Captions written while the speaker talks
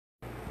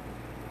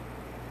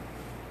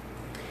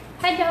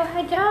Hello,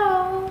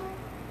 hello.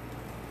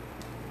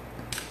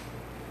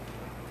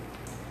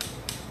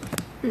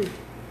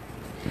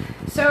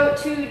 So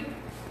today,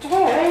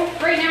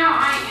 right now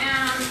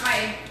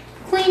I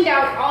cleaned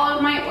out all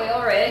of my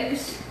oil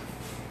rigs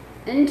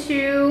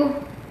into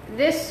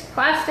this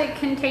plastic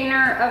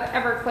container of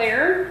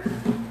Everclear.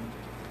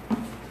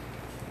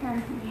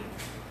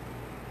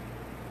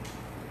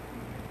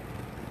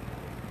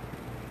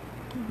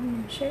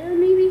 Share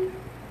maybe?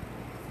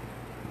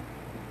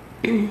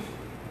 There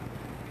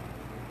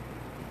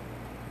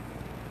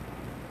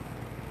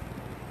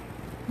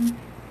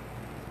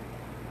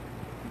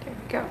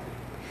we go.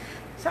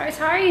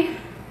 Sorry.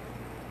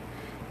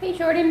 Hey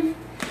Jordan.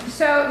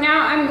 So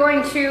now I'm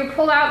going to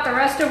pull out the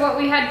rest of what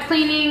we had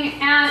cleaning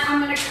and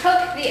I'm going to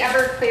cook the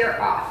Everclear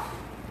off.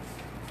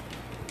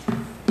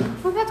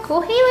 Oh, that's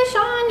cool. Hey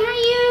LaShawn, how are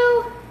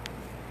you?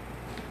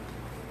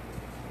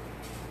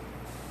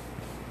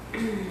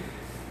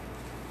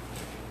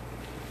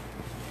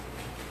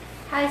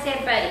 How's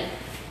everybody?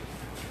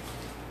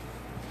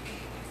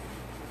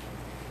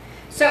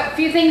 So a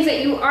few things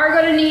that you are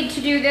going to need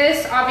to do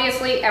this,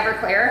 obviously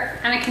Everclear,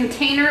 and a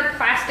container,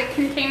 plastic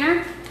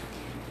container.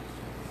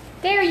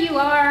 There you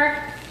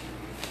are.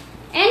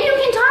 And you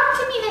can talk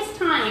to me this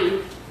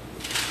time.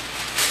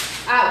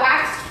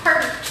 Waxed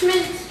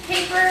parchment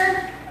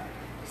paper,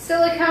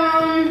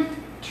 silicone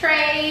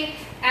tray,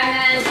 and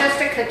then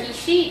just a cookie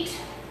sheet.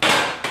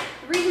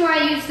 The reason why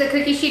I use the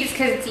cookie sheet is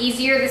because it's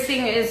easier. This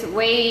thing is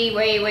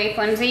way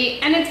flimsy,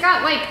 and it's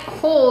got like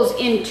holes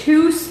in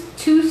two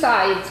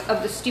sides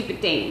of the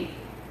stupid thing.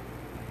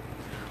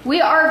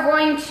 We are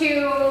going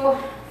to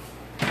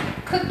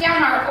cook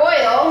down our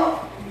oil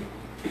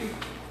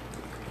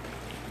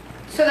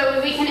so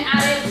that we can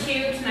add it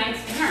to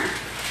tonight's dinner.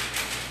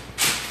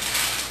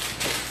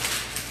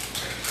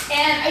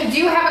 And I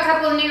do have a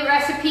couple of new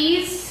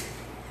recipes,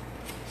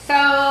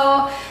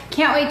 so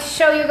can't wait to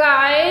show you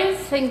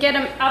guys and get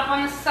them up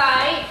on the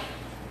site.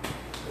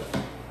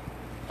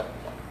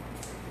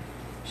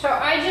 So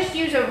I just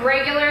use a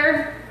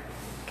regular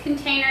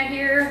container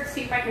here. Let's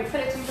see if I can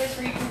put it someplace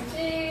where you can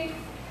see.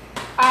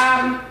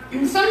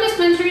 Some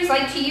dispensaries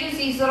like to use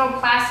these little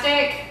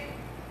plastic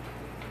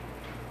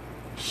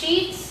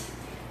sheets.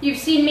 You've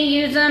seen me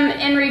use them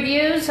in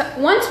reviews.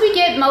 Once we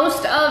get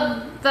most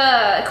of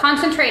the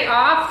concentrate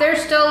off,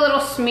 there's still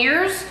little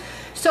smears.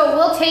 So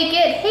we'll take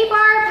it, hey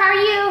Barb, how are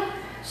you?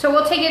 So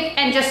we'll take it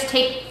and just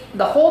take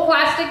the whole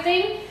plastic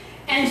thing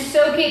and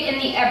soak it in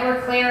the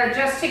Everclear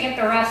just to get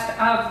the rest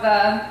of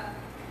the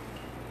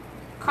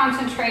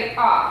concentrate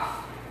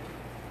off.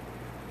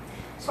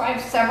 So I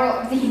have several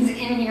of these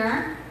in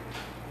here.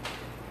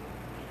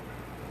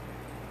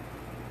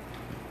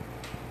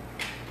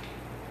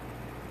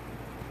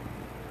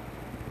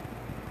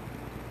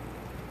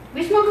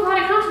 We smoke a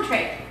lot of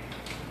concentrate.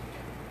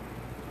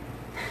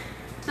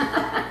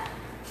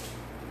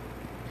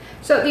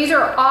 So these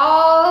are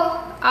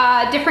all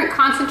different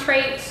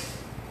concentrate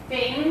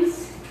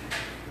things.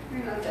 I'm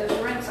gonna let those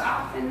rinse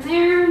off in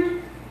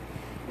there.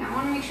 Now I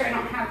want to make sure I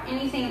don't have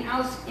anything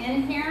else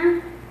in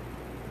here,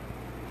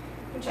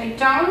 which I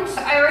don't.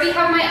 I already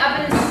have my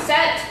oven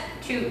set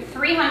to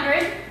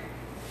 300.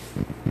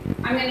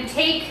 I'm going to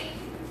take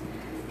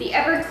the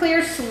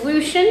Everclear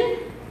solution.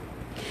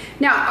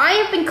 Now I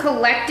have been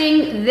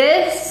collecting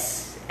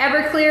this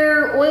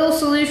Everclear oil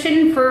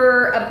solution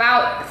for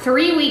about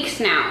 3 weeks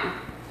now.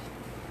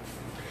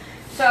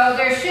 So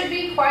there should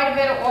be quite a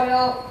bit of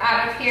oil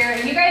out of here.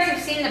 And you guys have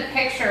seen the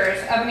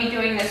pictures of me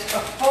doing this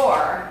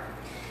before.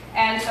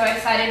 And so I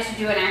decided to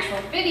do an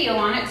actual video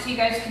on it so you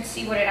guys could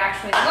see what it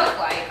actually looked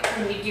like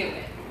when we do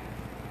it.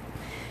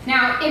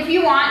 Now, if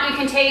you want, you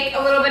can take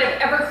a little bit of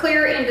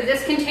Everclear into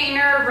this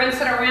container, rinse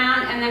it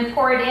around, and then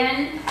pour it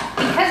in.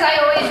 Because I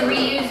always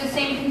reuse the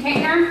same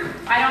container,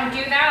 I don't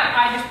do that.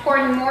 I just pour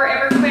in more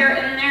Everclear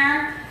in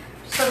there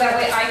so that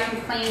way I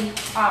can clean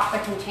off the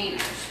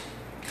containers.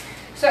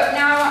 So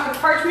now I want the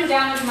parchment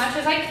down as much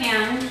as I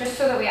can, just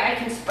so that way I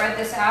can spread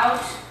this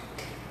out,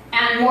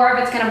 and more of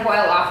it's going to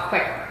boil off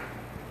quicker.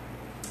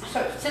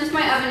 So since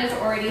my oven is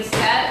already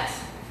set,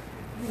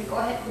 I'm going to go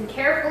ahead and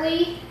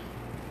carefully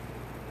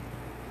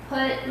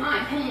put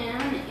my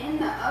pan in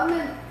the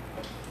oven.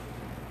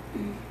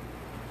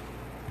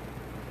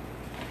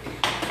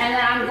 And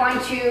then I'm going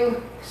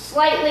to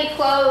slightly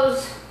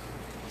close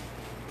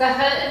the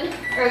hood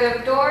or the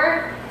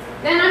door.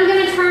 Then I'm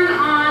going to turn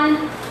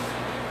on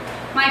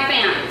my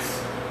fans.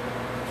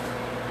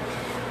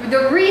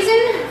 The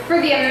reason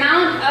for the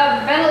amount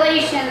of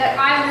ventilation that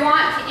I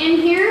want in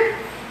here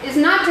is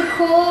not to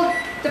cool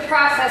the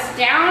process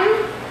down,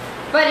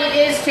 but it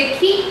is to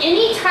keep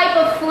any type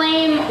of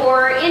flame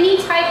or any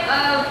type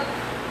of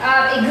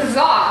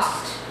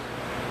exhaust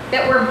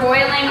that we're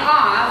boiling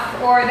off,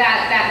 or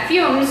that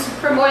fumes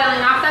from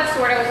boiling off, that's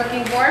the word I was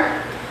looking for,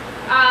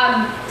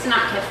 to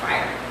not catch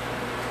fire.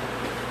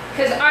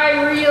 Because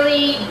I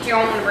really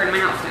don't want to burn my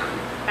house down.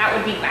 That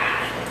would be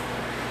bad.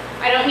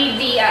 I don't need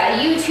the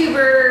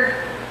YouTuber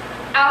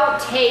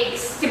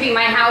outtakes to be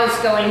my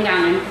house going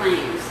down in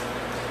flames.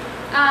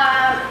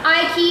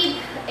 I keep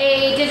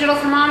a digital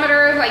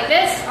thermometer like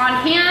this on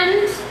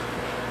hand.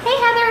 Hey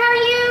Heather, how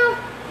are you?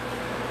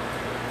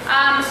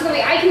 So that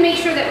way I can make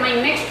sure that my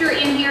mixture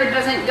in here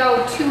doesn't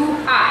go too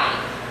high.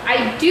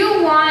 I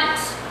do want,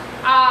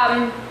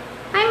 hi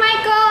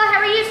Michael, how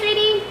are you,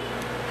 sweetie?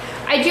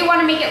 I do want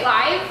to make it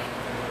live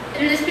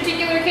in this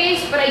particular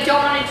case, but I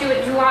don't want to do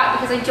it too hot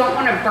because I don't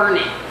want to burn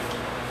it.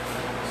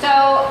 So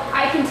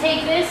I can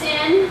take this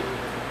in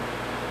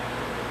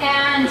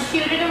and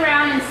shoot it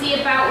around and see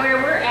about where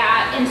we're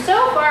at. And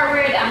so far we're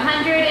at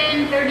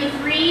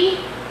 133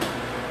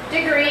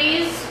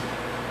 degrees.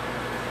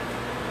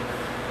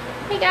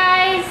 Hey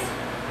guys.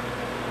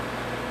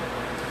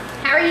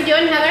 How are you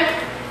doing, Heather?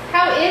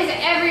 How is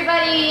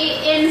everybody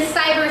in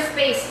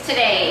cyberspace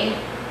today?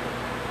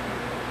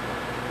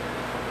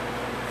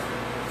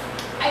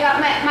 I got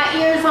my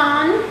ears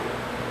on.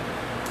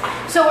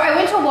 So I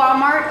went to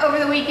Walmart over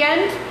the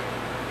weekend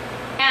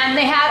and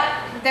they had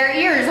their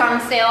ears on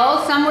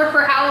sale. Some were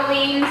for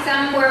Halloween,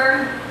 some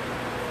were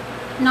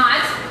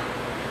not.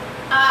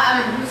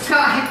 So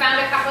I found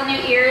a couple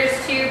new ears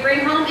to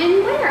bring home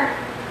and wear.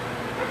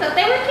 I thought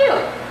they were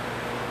cute.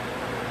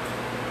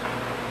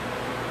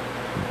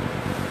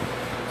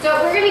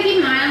 So we're gonna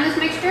keep an eye on this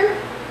mixture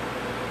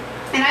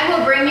and I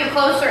will bring you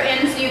closer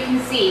in so you can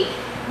see.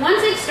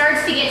 Once it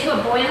starts to get to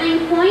a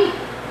boiling point,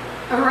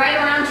 right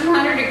around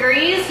 200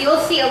 degrees,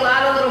 you'll see a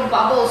lot of little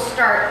bubbles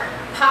start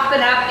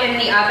popping up in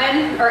the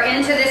oven or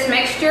into this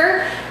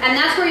mixture, and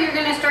that's where you're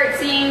going to start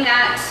seeing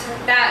that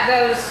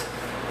those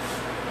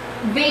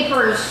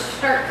vapors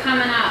start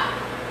coming up,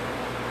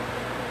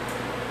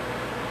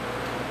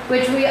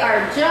 which we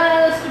are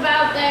just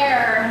about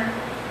there.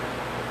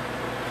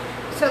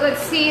 So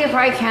let's see if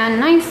I can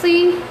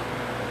nicely.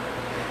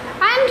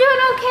 I'm doing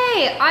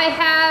okay. I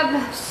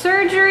have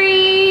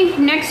surgery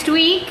next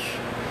week,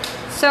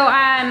 so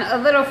I'm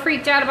a little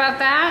freaked out about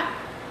that.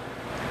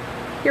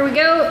 Here we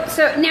go.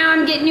 So now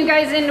I'm getting you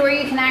guys into where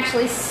you can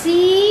actually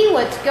see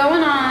what's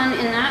going on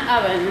in that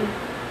oven.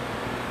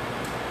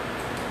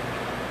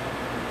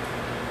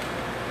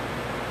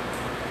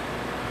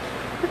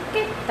 Look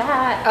at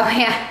that. Oh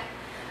yeah,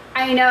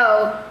 I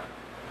know.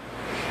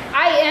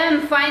 I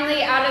am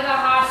finally out of the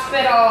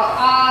hospital.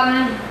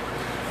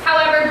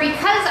 However,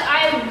 because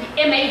I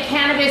am a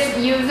cannabis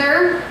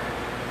user,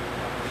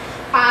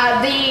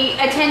 the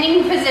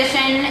attending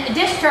physician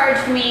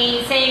discharged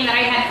me saying that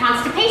I had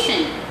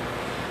constipation,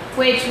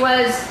 which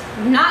was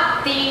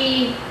not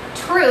the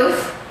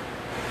truth.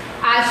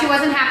 She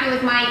wasn't happy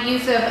with my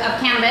use of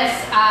cannabis.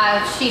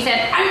 She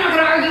said, I'm not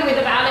going to argue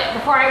about it,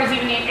 before I was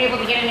even able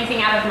to get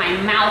anything out of my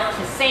mouth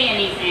to say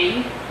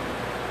anything.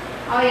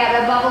 Oh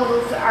yeah, the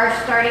bubbles are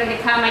starting to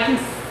come. I can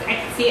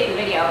see it in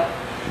the video.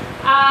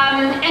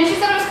 And she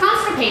said I was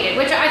constipated,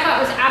 which I thought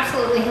was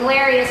absolutely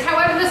hilarious.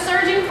 However, the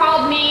surgeon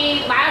called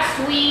me last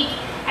week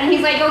and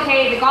he's like,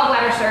 okay, the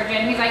gallbladder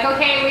surgeon, he's like,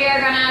 okay, we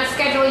are gonna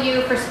schedule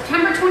you for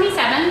September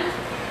 27th.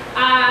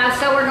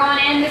 So we're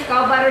going in, this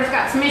gallbladder's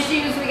got some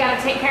issues, we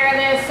gotta take care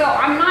of this. So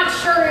I'm not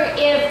sure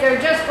if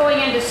they're just going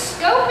in to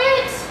scope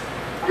it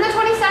on the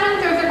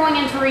 27th or if they're going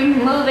in to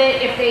remove it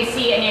if they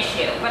see an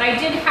issue. But I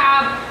did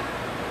have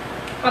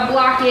a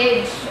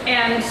blockage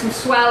and some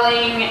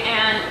swelling,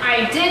 and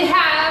I did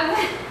have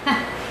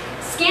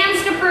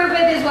scans to prove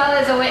it as well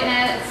as a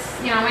witness.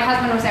 You know, my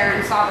husband was there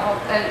and saw the whole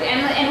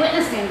and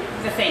witnessed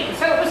the thing.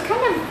 So it was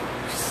kind of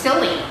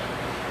silly.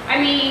 I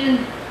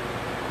mean,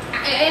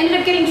 I ended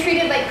up getting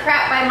treated like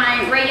crap by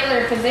my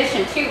regular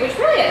physician too, which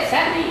really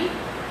upset me.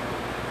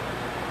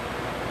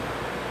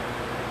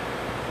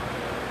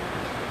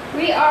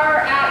 We are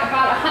at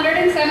about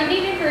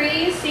 170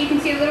 degrees, so you can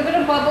see a little bit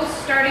of bubbles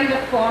starting to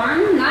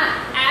form. Not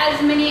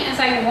as many as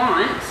I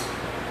want.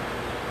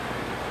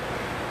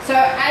 So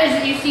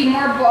as you see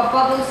more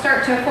bubbles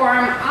start to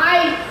form,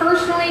 I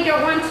personally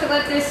don't want to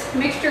let this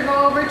mixture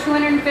go over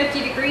 250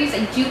 degrees.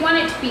 I do want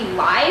it to be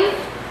live,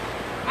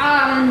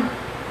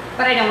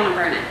 but I don't want to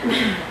burn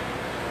it.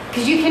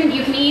 Because you can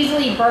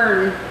easily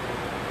burn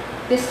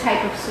this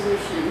type of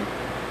solution.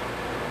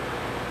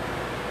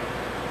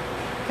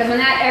 Because when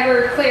that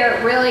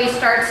Everclear really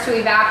starts to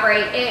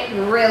evaporate, it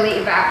really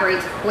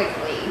evaporates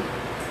quickly.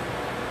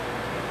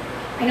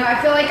 I know,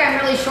 I feel like I'm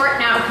really short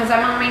now because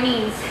I'm on my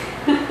knees.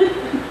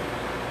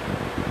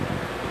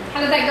 How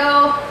did that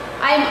go?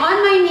 I'm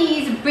on my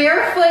knees,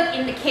 barefoot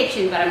in the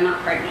kitchen, but I'm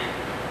not pregnant.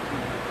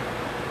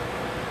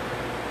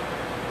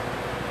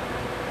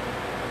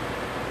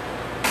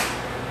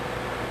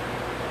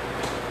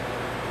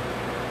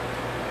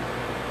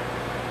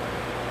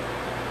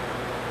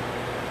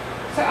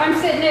 So I'm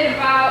sitting at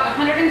about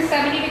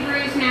 170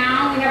 degrees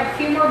now. We have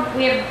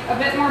a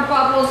bit more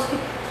bubbles,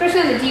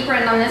 especially on the deeper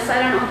end on this side.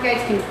 I don't know if you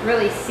guys can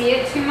really see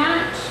it too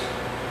much.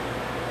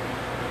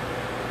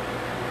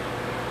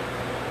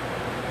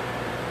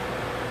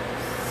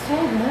 So,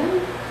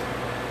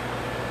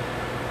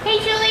 hey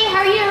Julie, how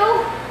are you?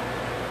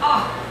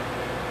 Oh,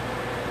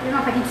 I don't know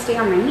if I can stay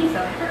on my knees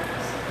though, it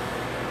hurts.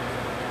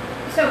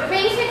 So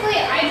basically,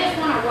 I just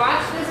want to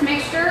watch this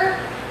mixture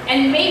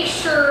and make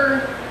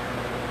sure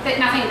that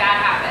nothing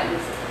bad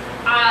happens.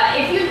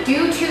 If you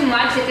do too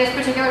much at this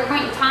particular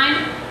point in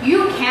time,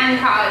 you can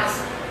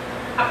cause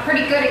a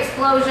pretty good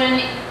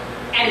explosion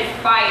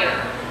and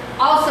fire.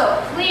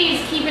 Also,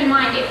 please keep in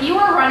mind, if you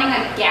are running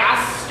a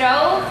gas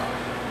stove,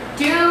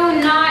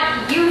 do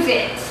not use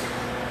it.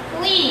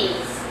 Please.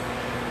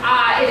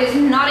 It is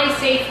not a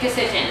safe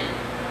decision.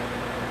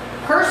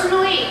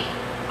 Personally,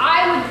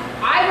 I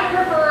would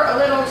prefer a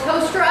little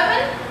toaster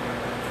oven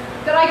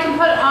that I can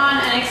put on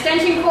an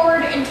extension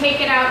cord and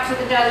take it out to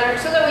the desert,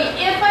 so that way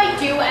if I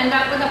do end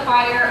up with a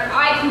fire,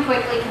 I can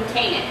quickly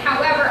contain it.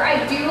 However,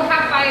 I do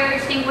have fire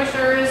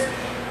extinguishers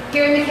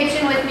here in the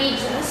kitchen with me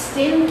just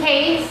in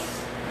case.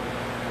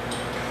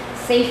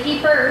 Safety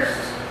first.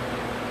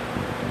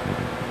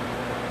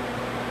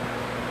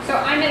 So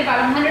I'm at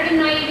about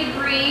 190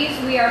 degrees.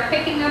 We are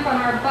picking up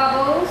on our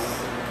bubbles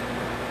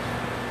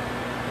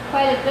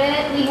quite a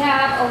bit. We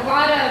have a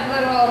lot of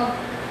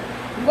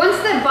little, once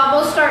the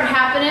bubbles start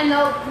happening,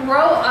 they'll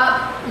throw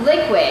up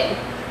liquid.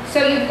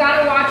 So you've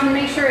got to watch and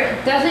make sure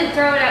it doesn't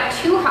throw it up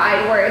too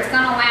high where it's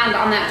going to land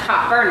on that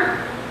top burner,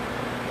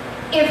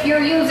 if you're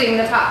using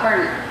the top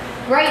burner.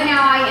 Right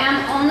now I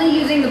am only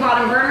using the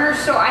bottom burner,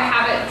 so I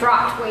have it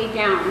dropped way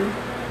down.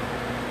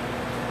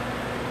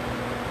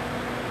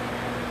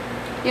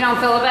 You don't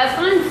feel the best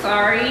one?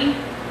 Sorry.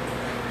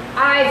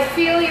 I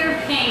feel your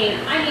pain.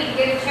 I need to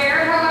get a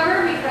chair,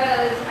 however,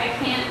 because I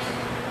can't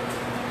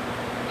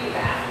do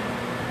that.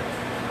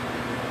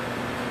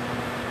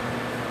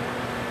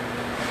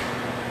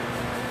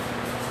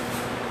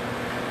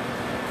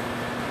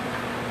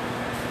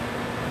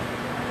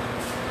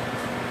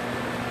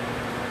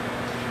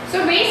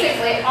 So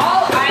basically,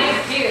 all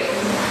I do,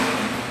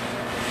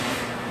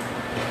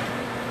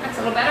 that's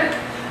a little better.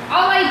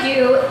 All I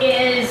do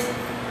is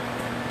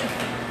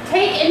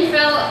take and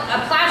fill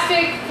a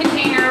plastic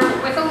container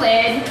with a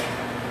lid.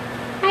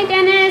 Hi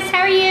Dennis, how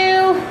are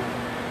you?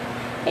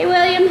 Hey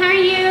William, how are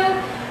you?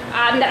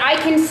 That I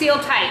can seal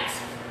tight.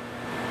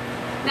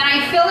 Then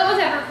I fill it with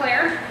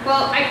Everclear.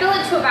 Well, I fill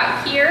it to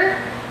about here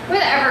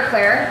with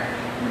Everclear.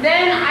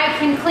 Then I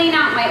can clean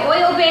out my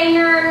oil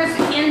bangers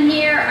in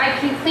here. I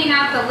can clean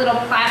out the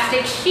little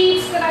plastic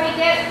sheets that I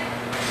get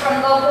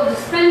from local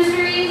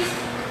dispensaries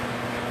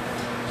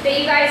that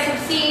you guys have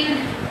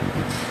seen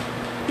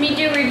me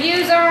do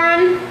reviews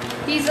on,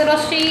 these little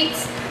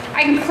sheets.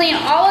 I can clean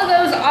all of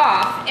those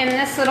off in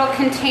this little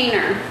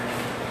container.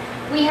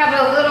 We have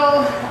a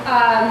little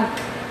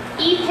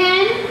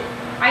E-pen.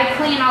 I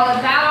clean all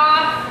of that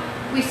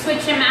off. We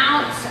switch them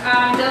out.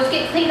 Those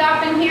get cleaned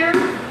off in here.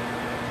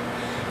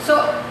 So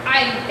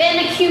I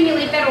then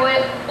accumulate that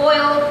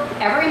oil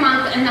every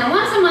month, and then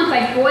once a month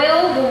I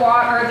boil the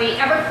water, the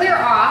Everclear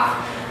off,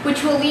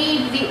 which will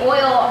leave the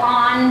oil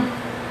on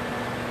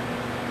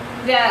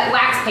the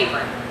wax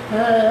paper.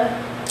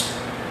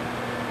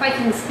 If I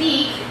can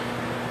speak,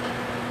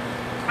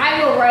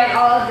 I will write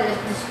all of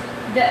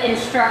the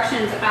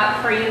instructions up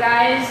for you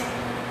guys.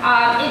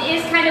 It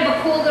is kind of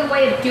a cool little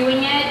way of doing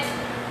it.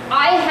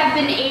 I have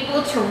been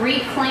able to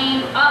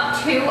reclaim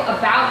up to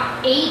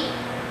about 8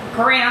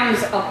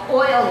 grams of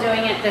oil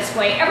doing it this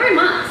way every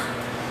month.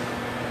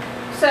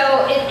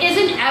 So it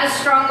isn't as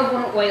strong of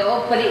an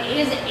oil, but it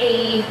is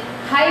a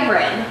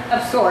hybrid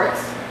of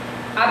sorts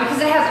because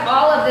it has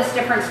all of this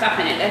different stuff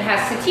in it. It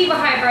has sativa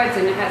hybrids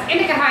and it has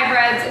indica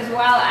hybrids, as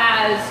well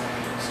as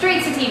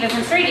straight sativas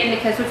and straight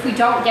indicas, which we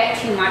don't get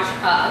too much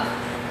of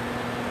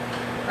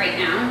right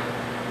now.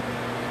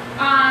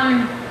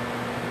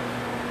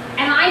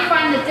 And I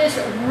find that this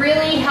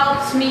really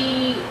helps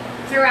me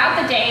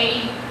throughout the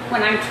day.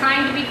 When I'm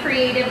trying to be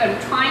creative, I'm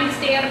trying to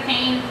stay out of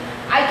pain,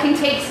 I can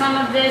take some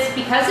of this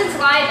because it's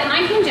live and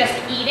I can just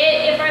eat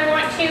it if I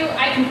want to.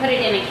 I can put it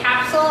in a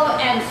capsule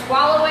and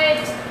swallow it.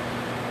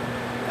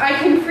 I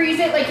can freeze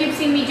it like you've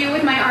seen me do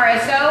with my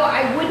RSO.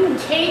 I wouldn't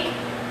take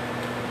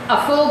a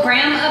full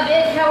gram of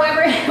it,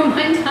 however, at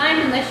one time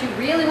unless you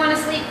really want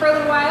to sleep for a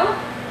little while.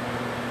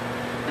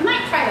 I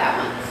might try that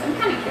once. I'm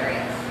kind of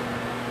curious.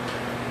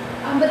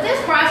 But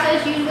this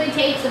process usually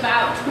takes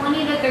about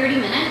 20 to 30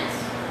 minutes.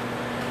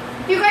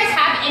 If you guys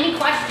have any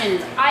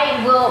questions,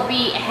 I will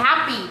be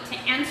happy to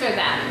answer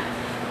them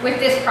with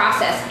this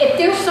process. If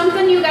there's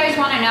something you guys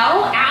want to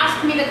know,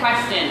 ask me the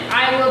question.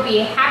 I will be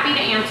happy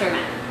to answer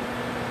them.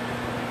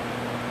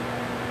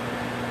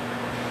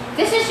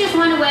 This is just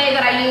one way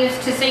that I use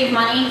to save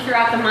money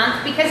throughout the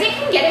month because it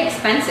can get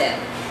expensive.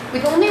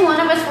 With only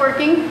one of us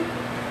working,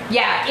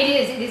 yeah, it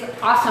is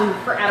awesome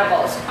for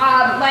edibles.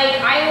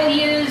 Like I will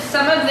use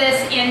some of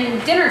this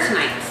in dinner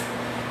tonight.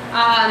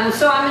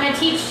 So I'm going to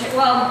teach,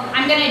 well,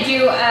 I'm going to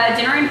do a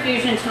dinner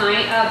infusion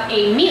tonight of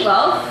a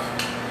meatloaf.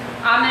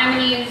 And I'm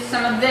going to use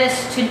some of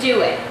this to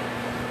do it.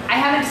 I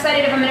haven't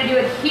decided if I'm going to do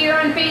it here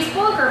on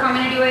Facebook or if I'm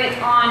going to do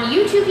it on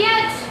YouTube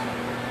yet.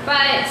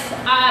 But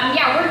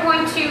yeah, we're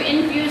going to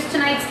infuse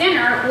tonight's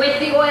dinner with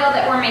the oil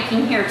that we're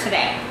making here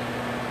today.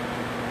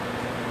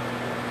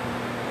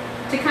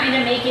 To kind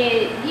of make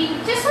it,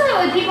 just so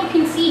that people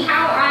can see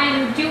how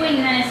I'm doing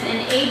this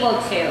and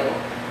able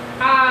to.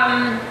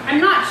 I'm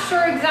not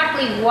sure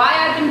exactly why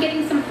I've been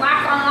getting some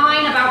flack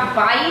online about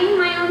buying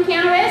my own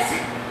cannabis.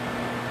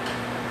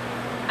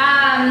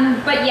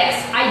 But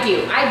yes, I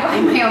do. I buy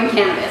my own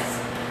cannabis.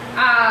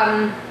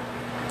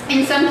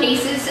 In some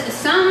cases,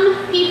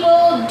 some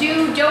people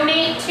do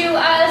donate to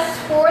us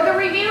for the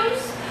reviews.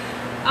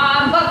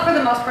 But for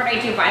the most part, I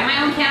do buy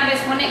my own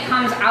cannabis when it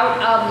comes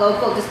out of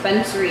local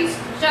dispensaries,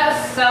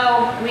 just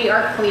so we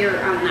are clear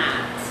on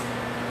that.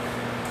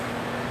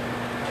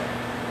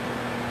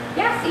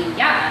 Yes,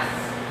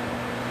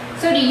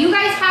 yes. So do you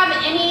guys have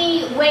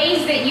any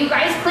ways that you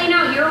guys clean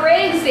out your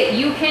rigs that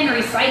you can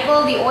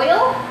recycle the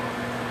oil?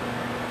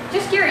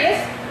 Just curious.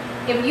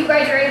 If you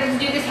guys are able to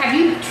do this, have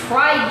you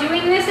tried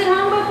doing this at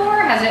home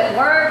before? Has it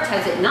worked?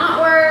 Has it not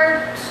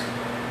worked?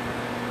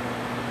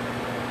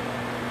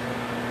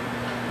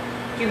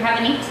 Do you have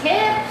any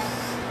tips?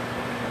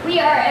 We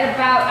are at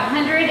about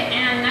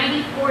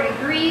 194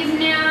 degrees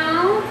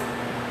now.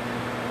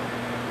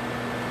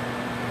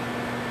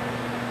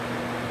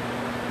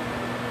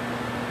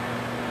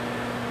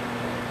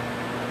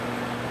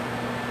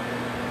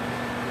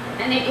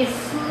 And it is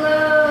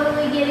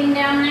slowly getting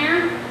down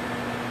there.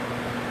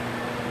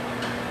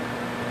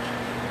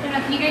 I don't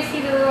know, can you guys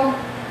see the little...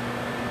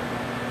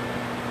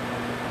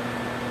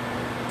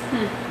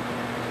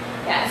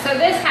 Yeah, so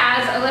this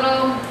has a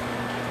little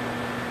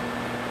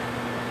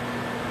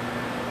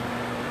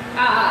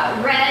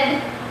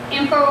red,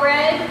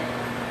 infrared,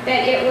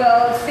 that it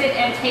will sit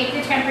and take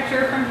the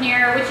temperature from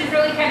here, which is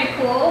really kind of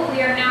cool.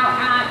 We are now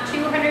at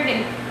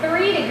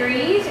 203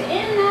 degrees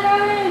in that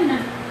oven,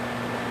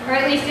 or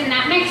at least in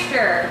that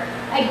mixture.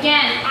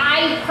 Again,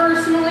 I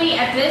personally,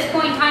 at this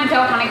point in time,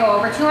 don't want to go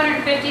over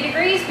 250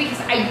 degrees because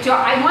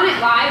I want it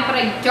live, but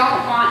I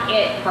don't want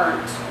it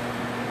burnt.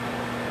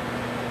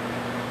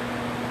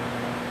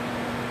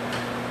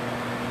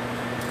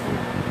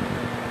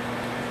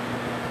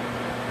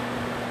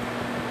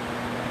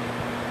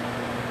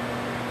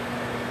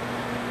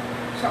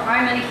 So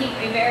I'm going to keep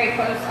a very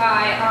close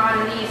eye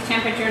on these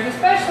temperatures,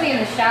 especially in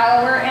the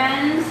shallower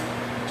ends,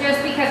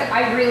 just because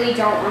I really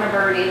don't want to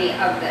burn any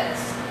of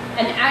this.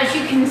 And as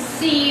you can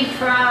see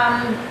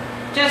from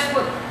just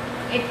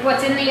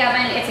what's in the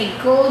oven, it's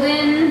a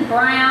golden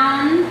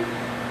brown.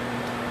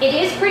 It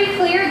is pretty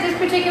clear at this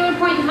particular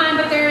point in time,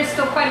 but there is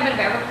still quite a bit of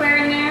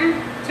Everclear in there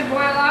to boil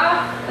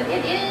off, but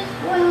it is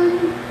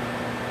boiling.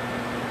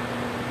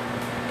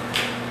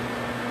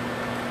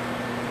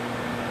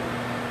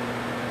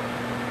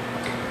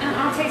 And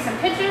I'll take some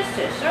pictures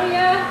to show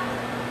you.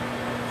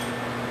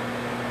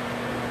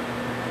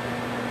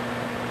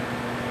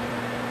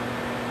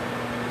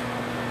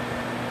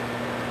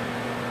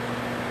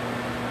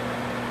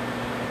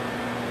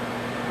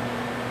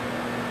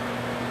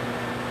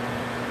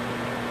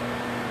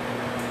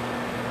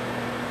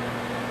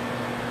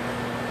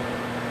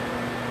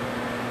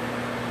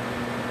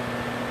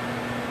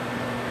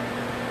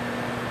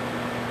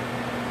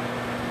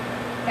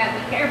 Gotta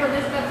be careful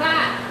this stuff's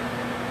hot,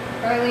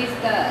 or at least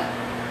the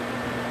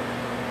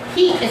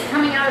heat is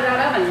coming out of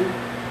that oven.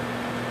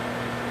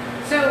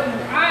 So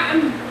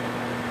I'm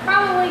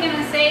probably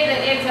gonna say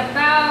that it's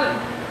about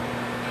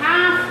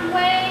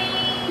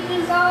halfway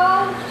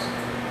dissolved.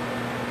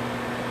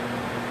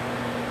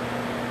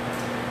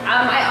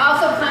 I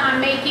also plan on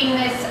making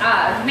this,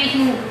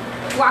 making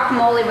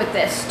guacamole with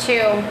this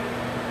too.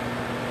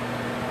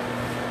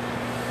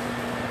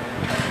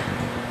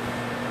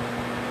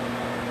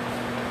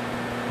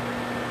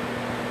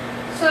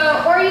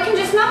 So, or you can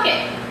just milk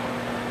it.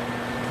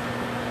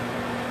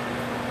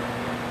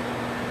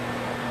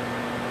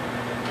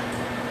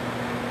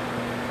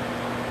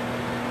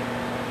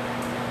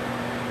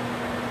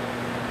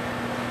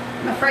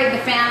 I'm afraid the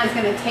fan is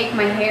going to take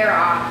my hair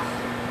off.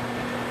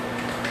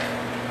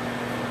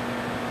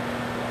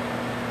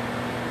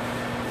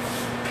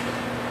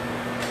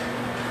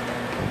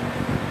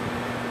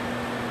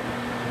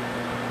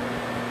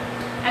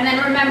 And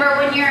then remember,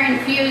 when you're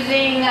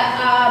infusing,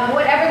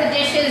 whatever the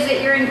dishes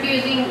that you're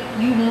infusing,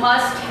 you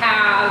must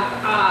have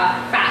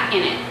fat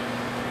in it.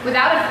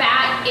 Without a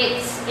fat,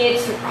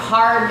 it's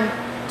hard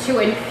to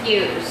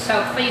infuse.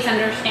 So please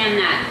understand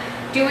that.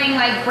 Doing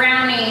like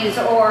brownies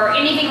or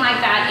anything like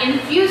that,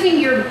 infusing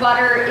your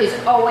butter is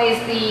always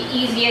the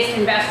easiest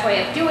and best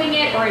way of doing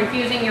it, or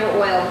infusing your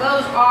oil.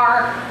 Those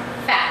are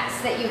fats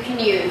that you can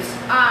use.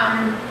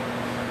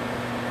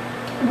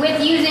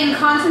 With using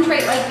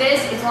concentrate like this,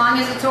 as long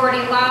as it's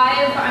already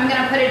live, I'm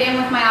gonna put it in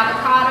with my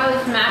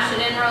avocados, mash it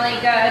in really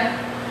good.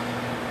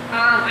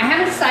 I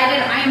haven't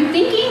decided. I am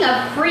thinking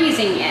of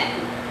freezing it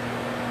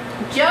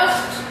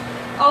just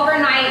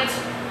overnight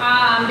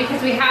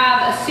because we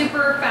have a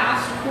super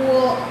fast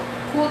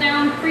cool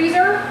down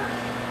freezer.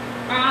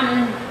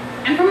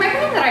 And from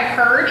everything that I've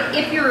heard,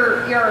 if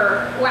your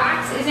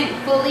wax isn't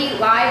fully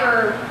live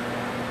or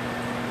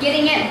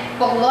getting it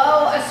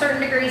below a certain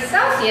degree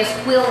Celsius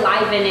will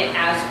liven it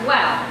as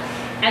well.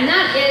 And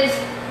that is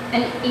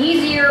an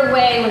easier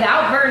way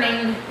without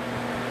burning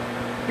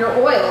your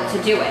oil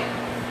to do it.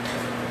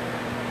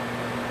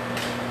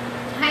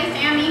 Hi,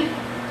 Sammy.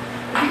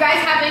 If you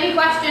guys have any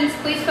questions,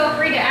 please feel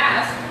free to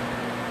ask.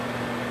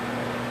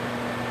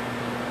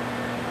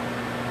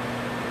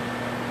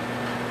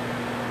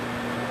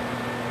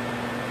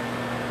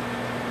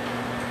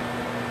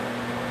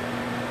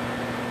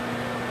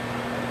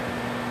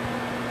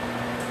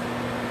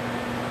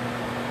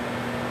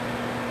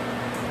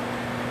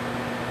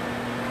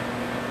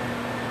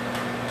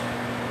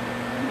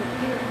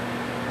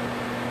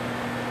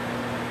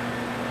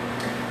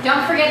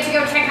 Don't forget to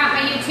go check out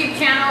my YouTube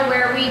channel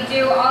where we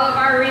do all of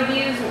our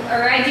reviews,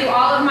 or I do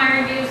all of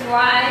my reviews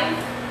live.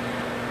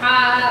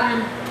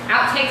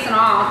 Outtakes and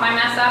all. If I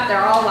mess up,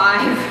 they're all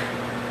live.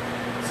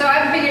 So I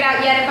haven't figured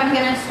out yet if I'm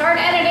gonna start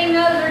editing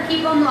those or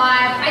keep them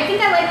live. I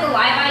think I like the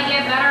live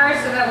idea better,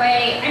 so that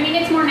way, I mean,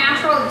 it's more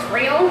natural, it's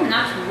real, and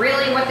that's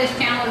really what this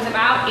channel is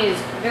about, is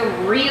the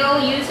real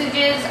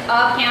usages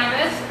of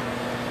cannabis.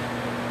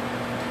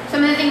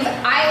 Some of the things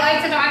I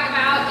like to talk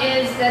about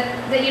is that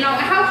you know,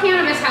 how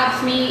cannabis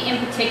helps me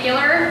in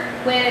particular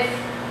with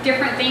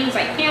different things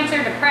like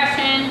cancer,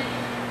 depression,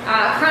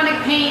 chronic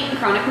pain,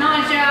 chronic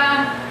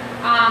nausea,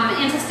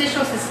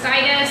 interstitial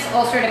cystitis,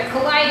 ulcerative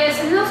colitis,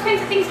 and those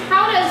kinds of things.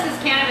 How does this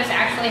cannabis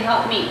actually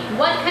help me?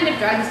 What kind of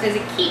drugs does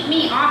it keep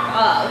me off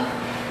of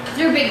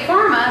through Big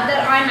Pharma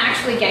that I'm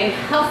actually getting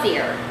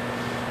healthier?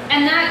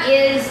 And that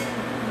is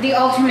the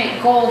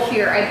ultimate goal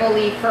here, I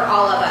believe, for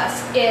all of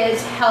us,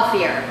 is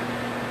healthier.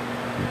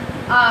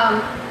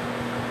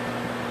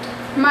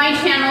 My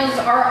channels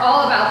are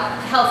all about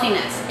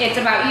healthiness. It's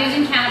about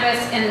using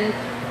cannabis in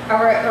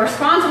a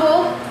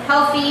responsible,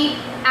 healthy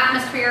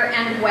atmosphere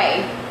and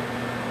way.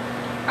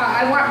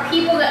 I want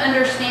people to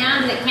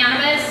understand that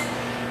cannabis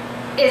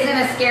isn't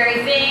a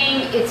scary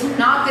thing. It's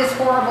not this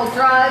horrible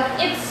drug.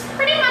 It's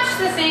pretty much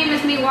the same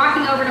as me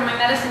walking over to my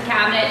medicine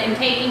cabinet and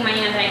taking my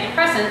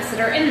antidepressants that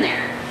are in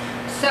there.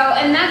 So,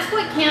 and that's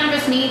what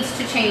cannabis needs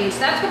to change.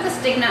 That's what the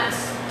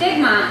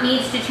stigma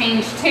needs to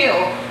change too,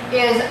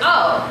 is,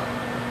 oh,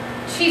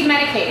 she's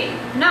medicating,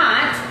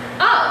 not,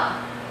 oh,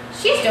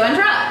 she's doing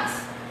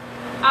drugs.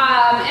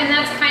 And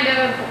that's kind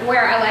of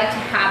where I like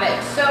to have it.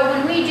 So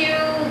when we do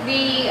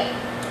the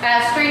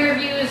strain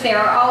reviews, they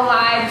are all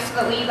live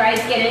so that you guys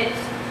get it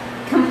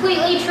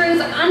completely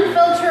truth,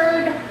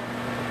 unfiltered,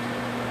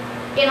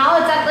 in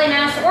all its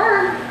ugliness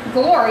or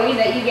glory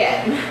that you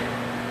get.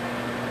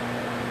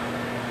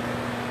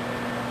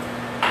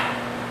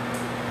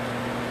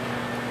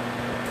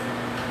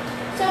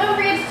 So don't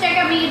forget to check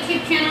out my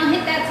YouTube channel,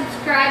 hit that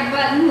subscribe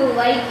button,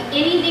 like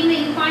anything that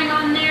you find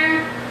on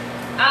there.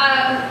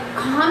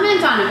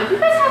 Comment on them. If you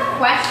guys have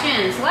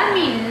questions, let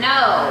me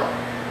know.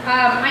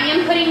 I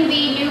am putting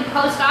the new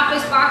post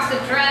office box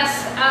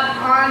address up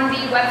on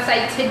the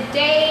website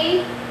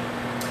today,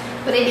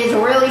 but it is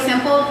really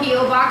simple.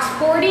 P.O. Box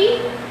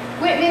 40,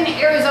 Wittmann,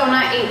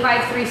 Arizona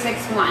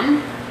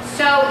 85361.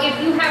 So if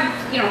you have,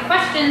 you know,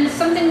 questions,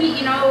 something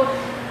you know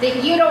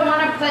that you don't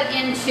want to put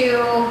into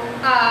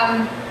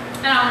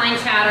an online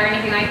chat or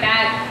anything like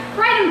that,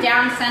 write them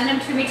down, send them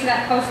to me to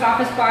that post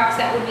office box.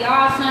 That would be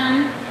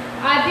awesome.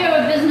 If you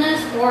have a business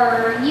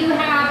or you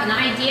have an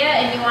idea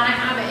and you want to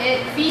have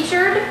it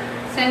featured,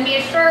 send me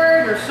a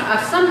shirt or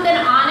something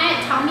on it.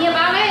 Tell me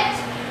about it,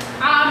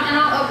 and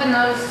I'll open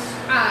those.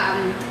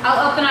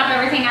 I'll open up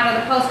everything out of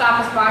the post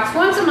office box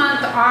once a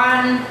month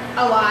on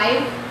a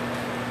live.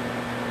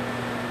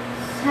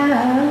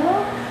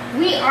 So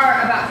we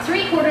are about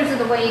 3/4 of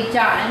the way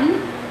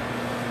done.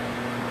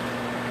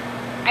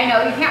 I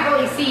know you can't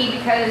really see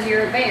because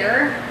you're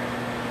there,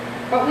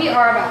 but we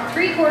are about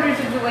 3/4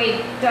 of the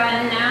way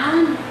done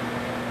now.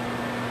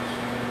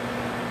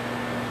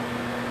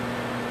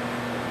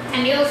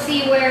 And you'll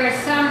see where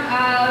some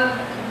of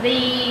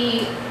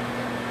the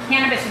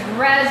cannabis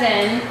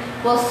resin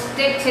will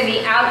stick to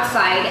the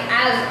outside.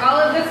 As all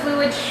of the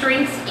fluid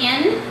shrinks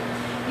in,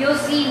 you'll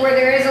see where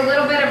there is a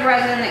little bit of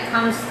resin that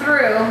comes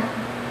through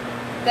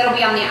that'll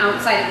be on the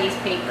outside of these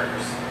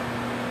papers.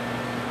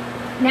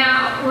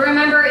 Now,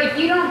 remember, if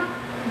you don't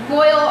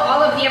boil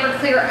all of the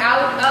Everclear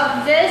out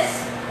of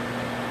this,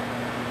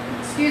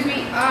 excuse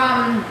me,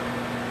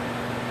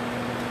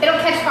 it'll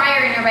catch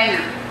fire in your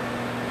banger.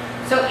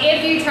 So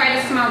if you try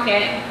to smoke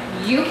it,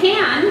 you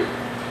can.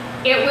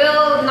 It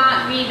will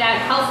not be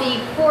that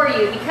healthy for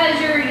you because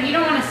you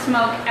don't want to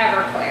smoke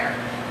Everclear.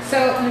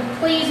 So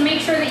please make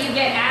sure that you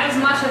get as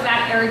much of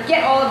that, or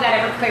get all of that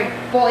Everclear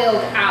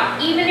boiled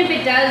out. Even if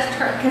it does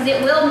turn, because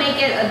it will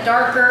make it a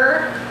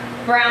darker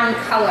brown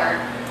color.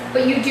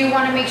 But you do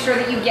want to make sure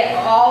that you get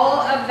all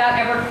of that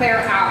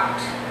Everclear out.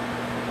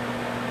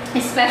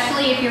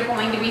 Especially if you're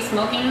going to be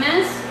smoking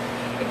this.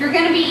 If you're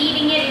going to be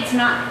eating it, it's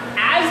not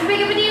as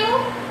big of a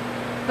deal,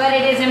 but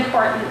it is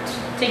important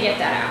to get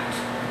that out.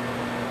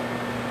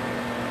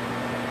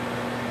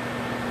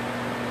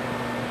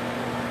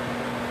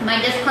 My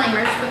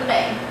disclaimers for the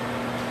day.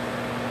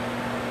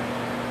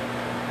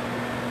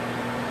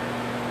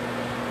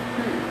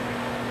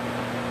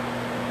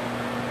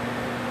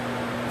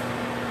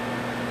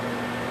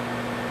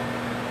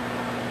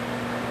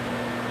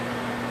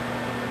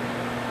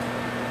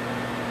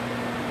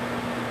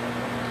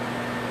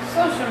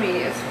 Social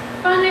media is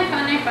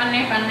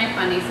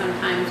funny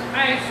sometimes.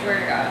 I swear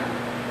to God.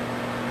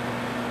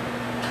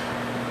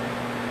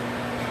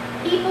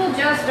 People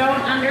just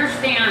don't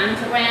understand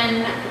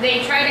when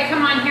they try to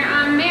come on here.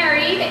 I'm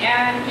married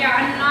and yeah,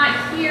 I'm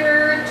not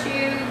here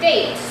to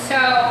date. So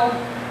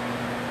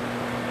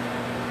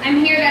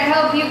I'm here to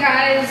help you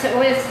guys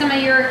with some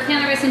of your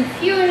cannabis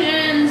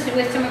infusions,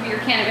 with some of your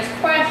cannabis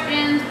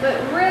questions,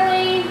 but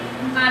really,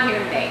 I'm not here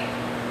to date.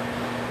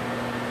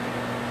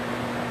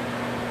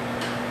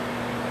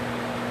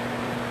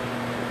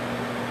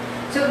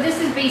 So this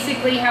is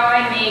basically how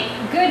I make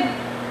good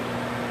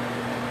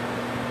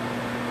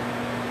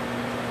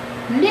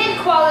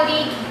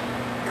mid-quality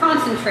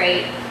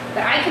concentrate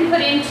that I can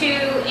put into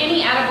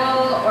any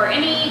edible or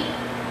any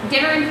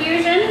dinner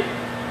infusion,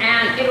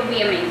 and it'll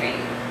be amazing.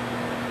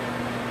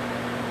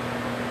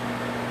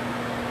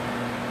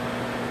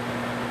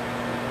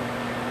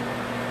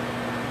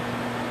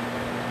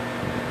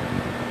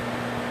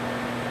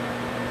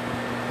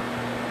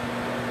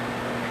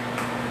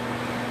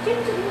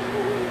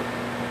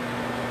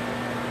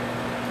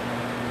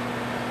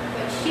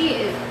 But she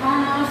is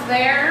almost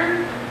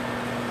there.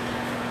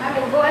 I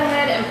will go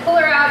ahead and pull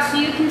her out so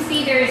you can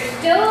see there's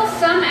still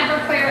some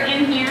Everclear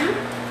in here.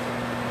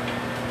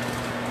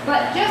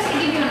 But just to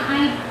give you an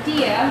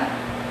idea,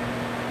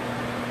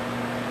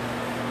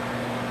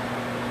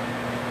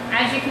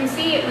 as you can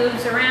see, it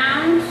moves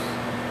around.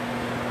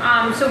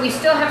 So we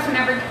still have some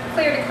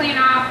Everclear to clean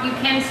off. You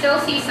can still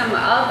see some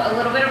of a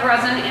little bit of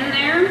resin in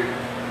there.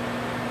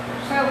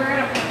 So we're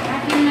going to put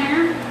that in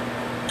there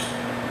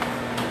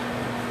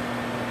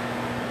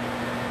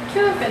to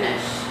a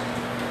finish.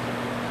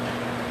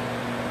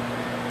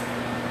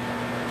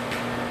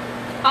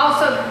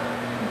 Also,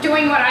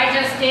 doing what I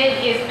just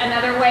did is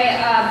another way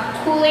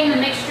of cooling the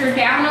mixture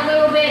down a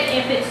little bit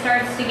if it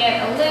starts to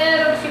get a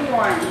little too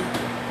warm.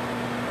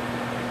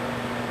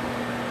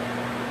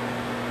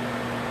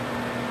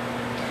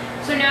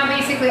 So now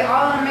basically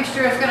all the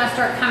mixture is going to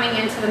start coming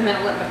into the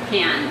middle of the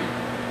pan.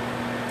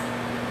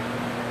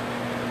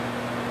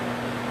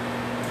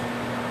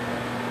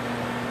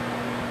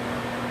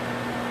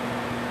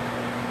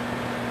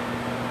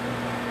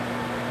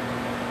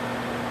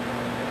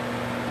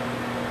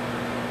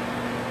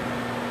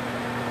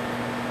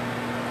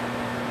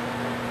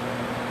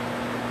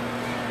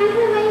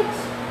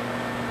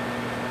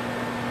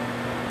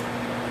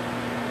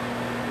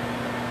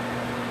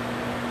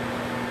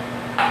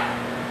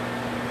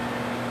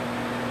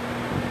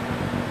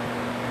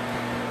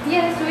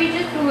 Yes, we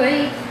just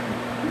wait.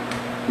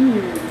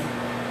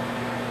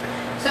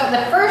 So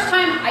the first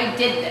time I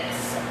did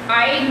this,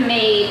 I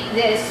made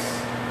this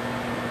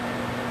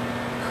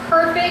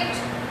perfect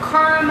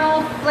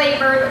caramel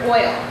flavored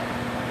oil.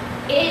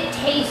 It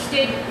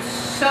tasted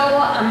so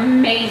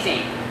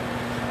amazing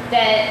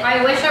that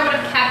I wish I would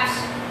have kept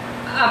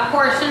a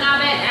portion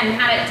of it and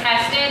had it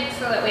tested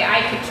so that way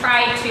I could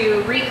try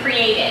to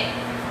recreate it.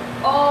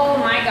 Oh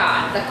my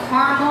God, the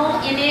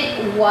caramel in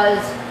it was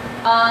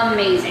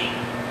amazing.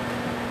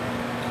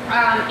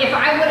 If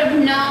I would have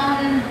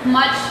known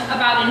much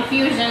about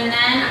infusion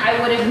then, I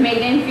would have made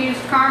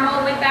infused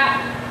caramel with that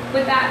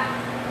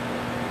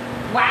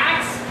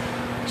wax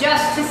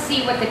just to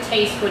see what the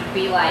taste would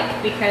be like,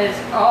 because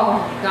oh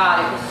my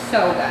God, it was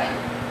so good.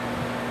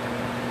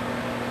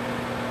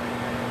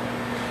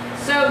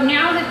 So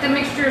now that the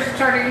mixture is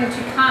starting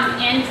to come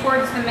in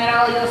towards the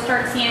middle, you'll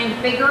start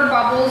seeing bigger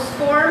bubbles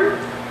form.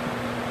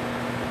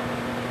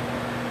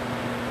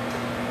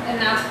 And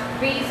that's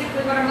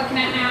basically what I'm looking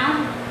at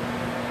now.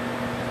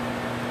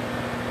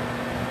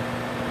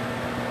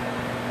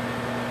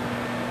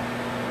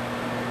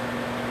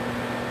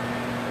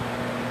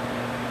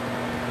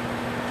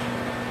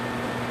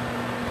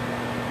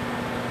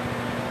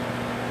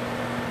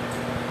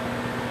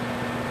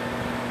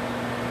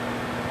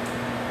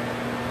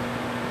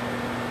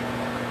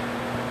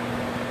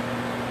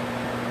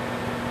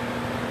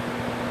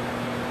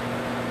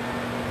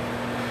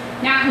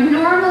 Now,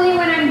 normally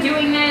when I'm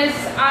doing this,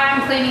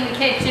 I'm cleaning the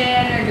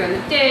kitchen or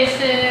doing the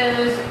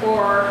dishes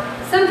or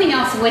something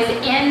else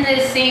within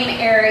the same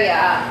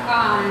area,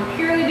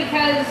 purely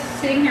because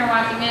sitting here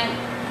watching it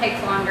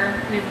takes longer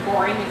and it's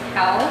boring as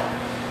hell.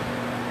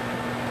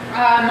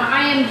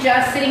 I am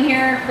just sitting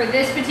here for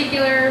this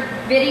particular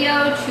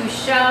video to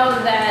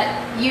show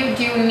that you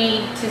do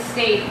need to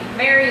stay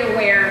very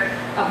aware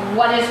of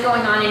what is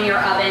going on in your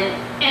oven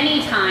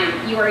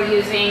anytime you are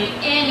using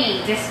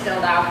any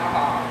distilled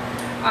alcohol.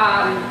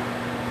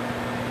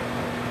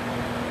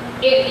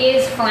 It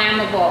is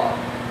flammable,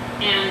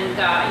 and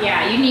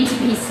yeah, you need to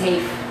be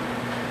safe.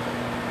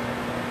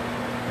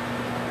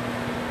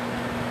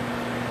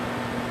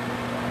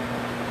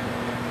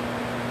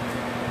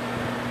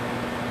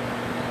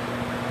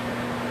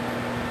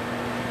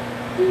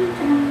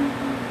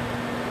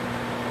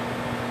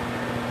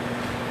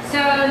 So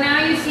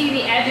now you see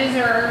the edges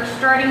are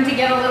starting to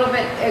get a little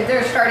bit,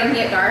 they're starting to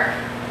get dark.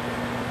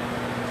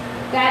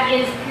 That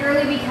is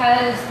purely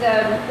because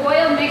the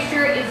oil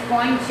mixture is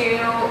going to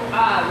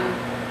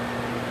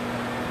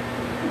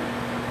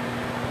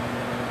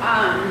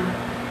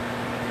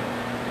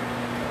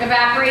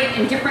evaporate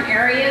in different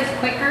areas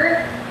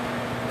quicker.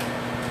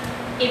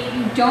 If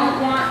you don't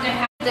want to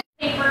have the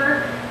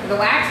paper, the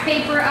wax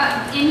paper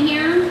up in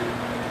here,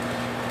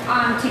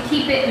 to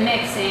keep it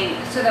mixing,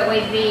 so that way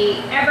the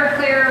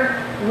Everclear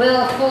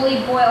will fully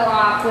boil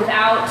off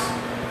without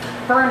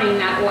burning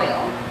that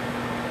oil.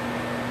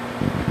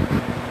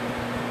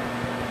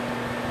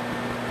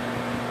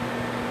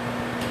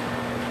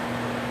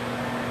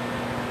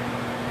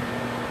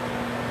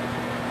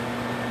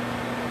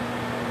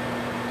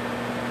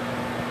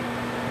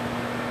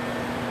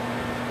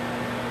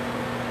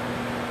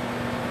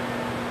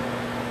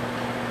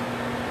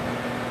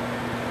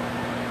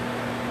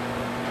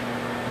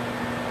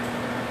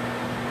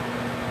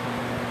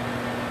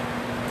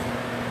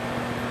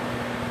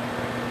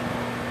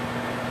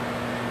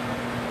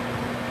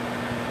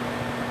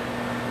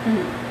 In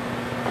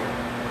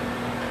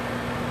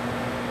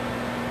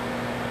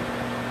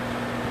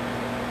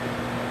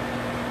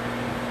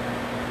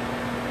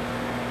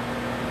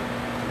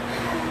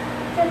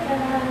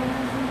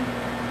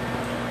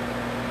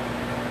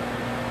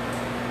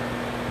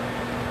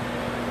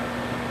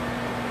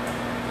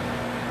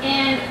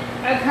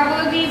a couple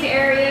of these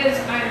areas,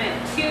 I'm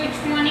at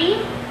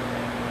 220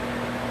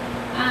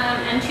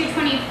 and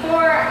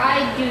 224.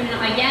 I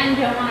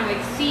don't want to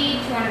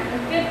exceed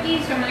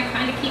 250, so I'm going to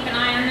kind of keep an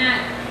eye on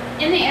that.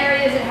 In the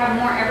areas that have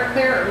more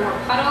Everclear or more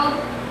puddle,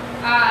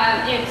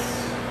 it's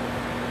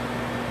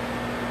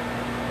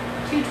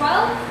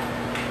 212.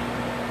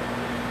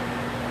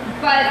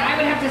 But I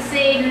would have to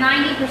say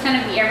 90%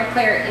 of the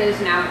Everclear is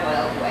now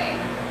oiled away.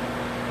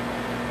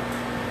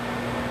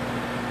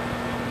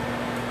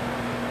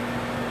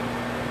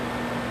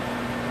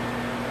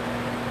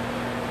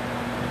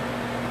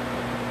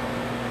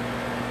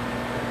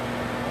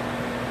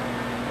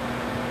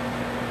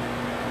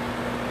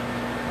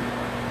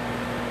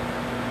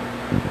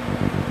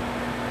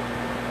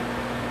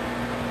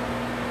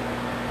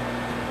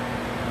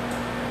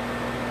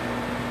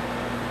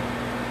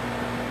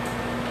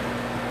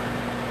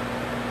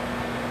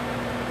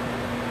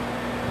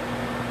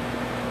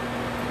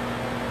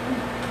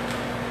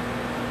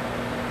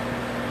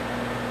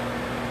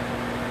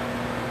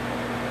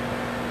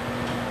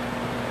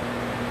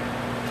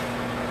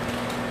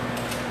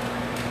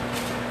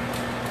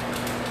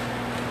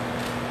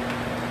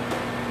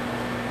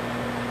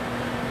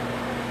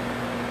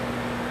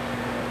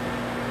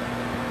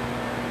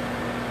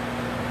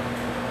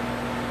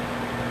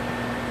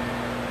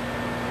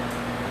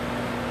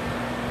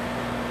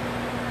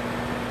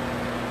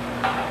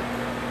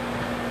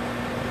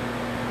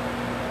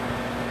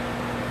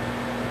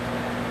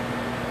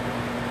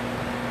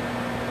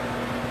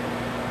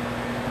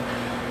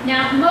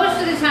 Now,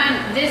 most of the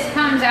time, this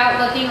comes out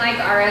looking like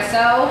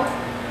RSO,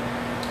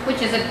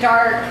 which is a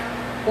dark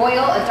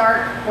oil, a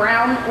dark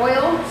brown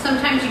oil.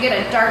 Sometimes you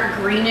get a dark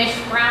greenish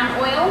brown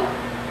oil.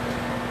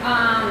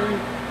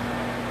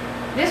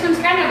 This one's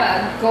kind of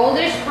a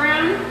goldish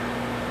brown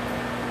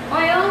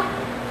oil.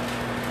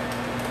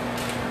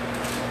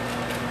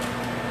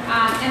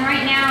 And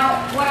right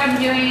now, what I'm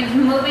doing is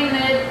moving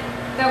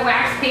the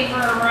wax paper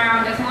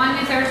around. As long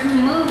as there's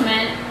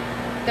movement,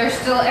 there's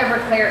still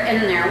Everclear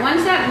in there.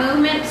 Once that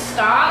movement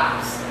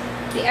stops,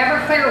 the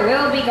Everclear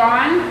will be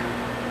gone,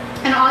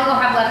 and all you'll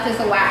have left is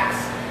the wax.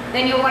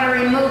 Then you'll want to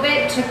remove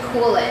it to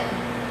cool it.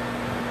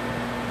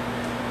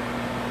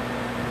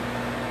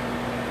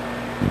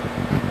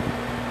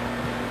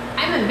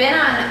 I haven't been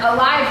on a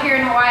live here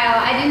in a while.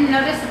 I didn't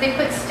notice that they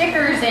put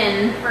stickers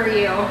in for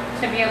you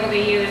to be able to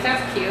use.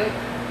 That's cute.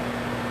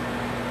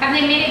 Have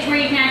they made it to where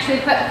you can actually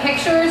put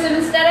pictures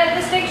instead of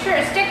the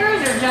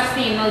stickers, or just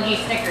the emoji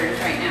stickers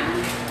right now?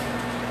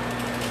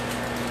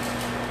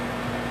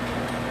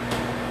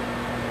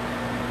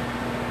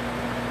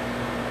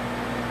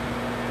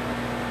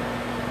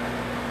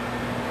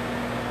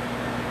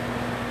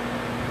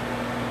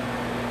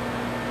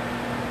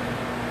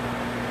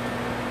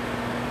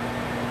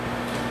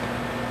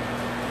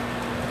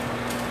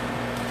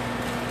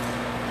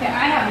 Okay,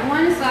 I have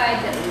one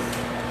side that is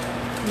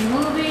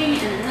moving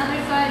and another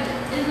side that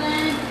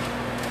isn't.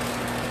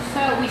 So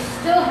we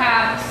still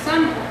have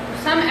some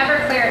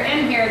Everclear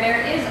in here.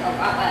 There is a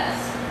lot less.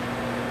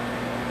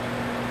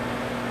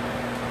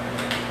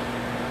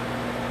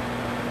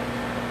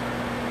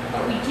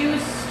 But we do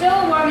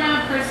still want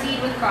to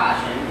proceed with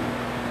caution.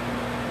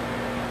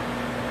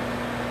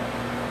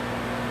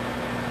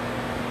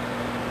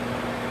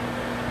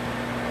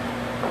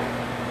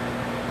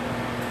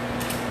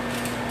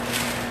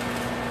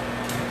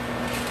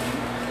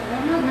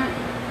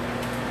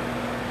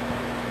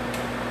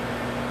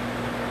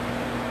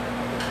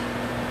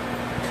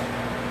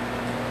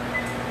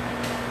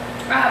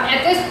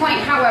 At this point,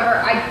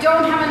 however, I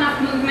don't have enough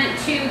movement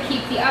to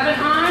keep the oven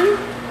on,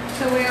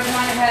 so we are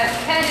going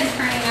ahead and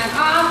turning that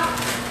off.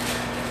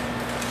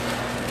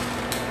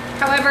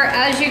 However,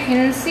 as you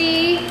can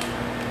see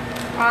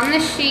on the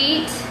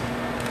sheet,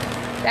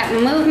 that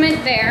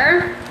movement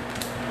there,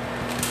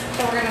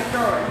 so we're going to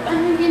throw our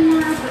bun in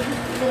there for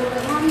just a little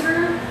bit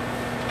longer.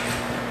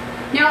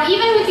 Now,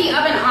 even with the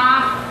oven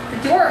off,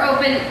 the door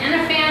open, and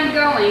a fan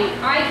going,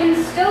 I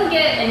can still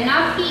get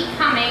enough heat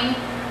coming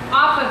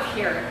off of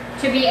here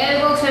to be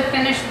able to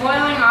finish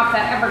boiling off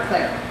that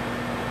Everclear.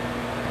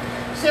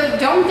 So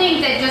don't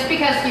think that just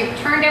because you've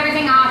turned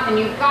everything off and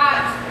you've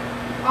got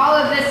all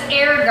of this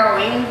air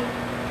going,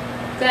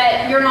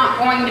 that you're not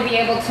going to be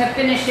able to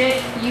finish it.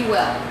 You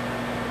will.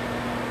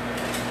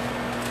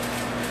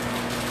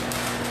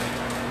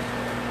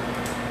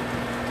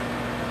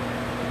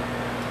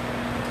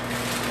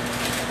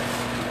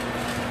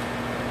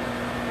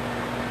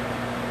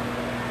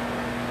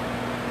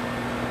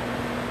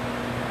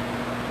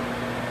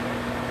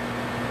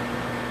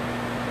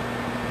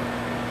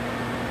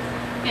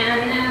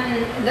 And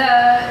then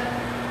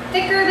the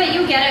thicker that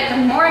you get it,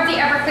 the more of the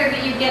Everclear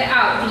that you get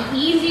out, the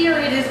easier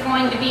it is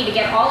going to be to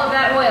get all of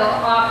that oil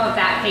off of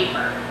that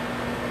paper.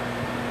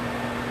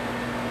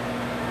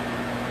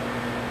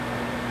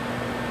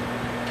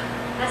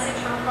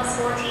 Message from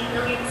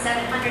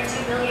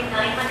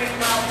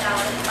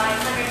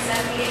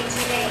 +14,702,912,578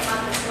 today on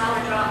this flower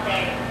drop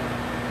day.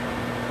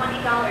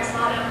 $20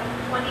 bottom,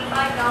 $25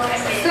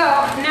 bid. So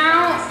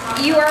now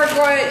you are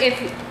going,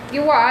 if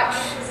you watch.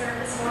 Reserve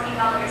this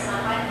 $40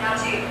 on right now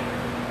too.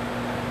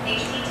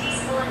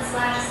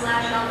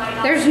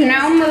 https://LY. There's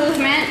no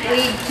movement.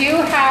 We do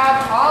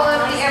have all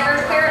of the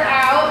Everclear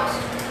out.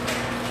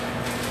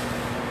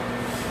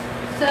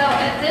 So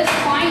at this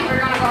point, we're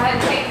going to go ahead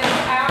and take this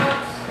out.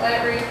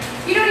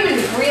 You don't even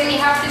really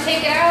have to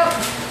take it out.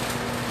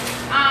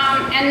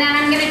 And then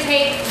I'm going to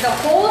take the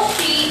whole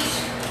sheet,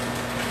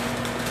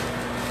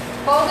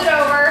 fold it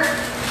over,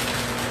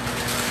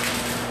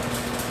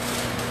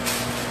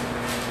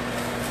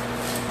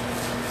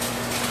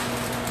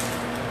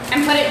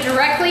 and put it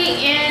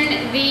directly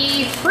in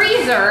the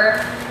freezer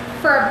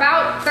for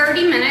about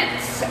 30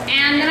 minutes,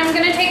 and then I'm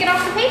gonna take it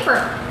off the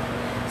paper.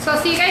 So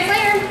I'll see you guys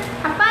later.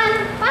 Have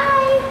fun.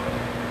 Bye.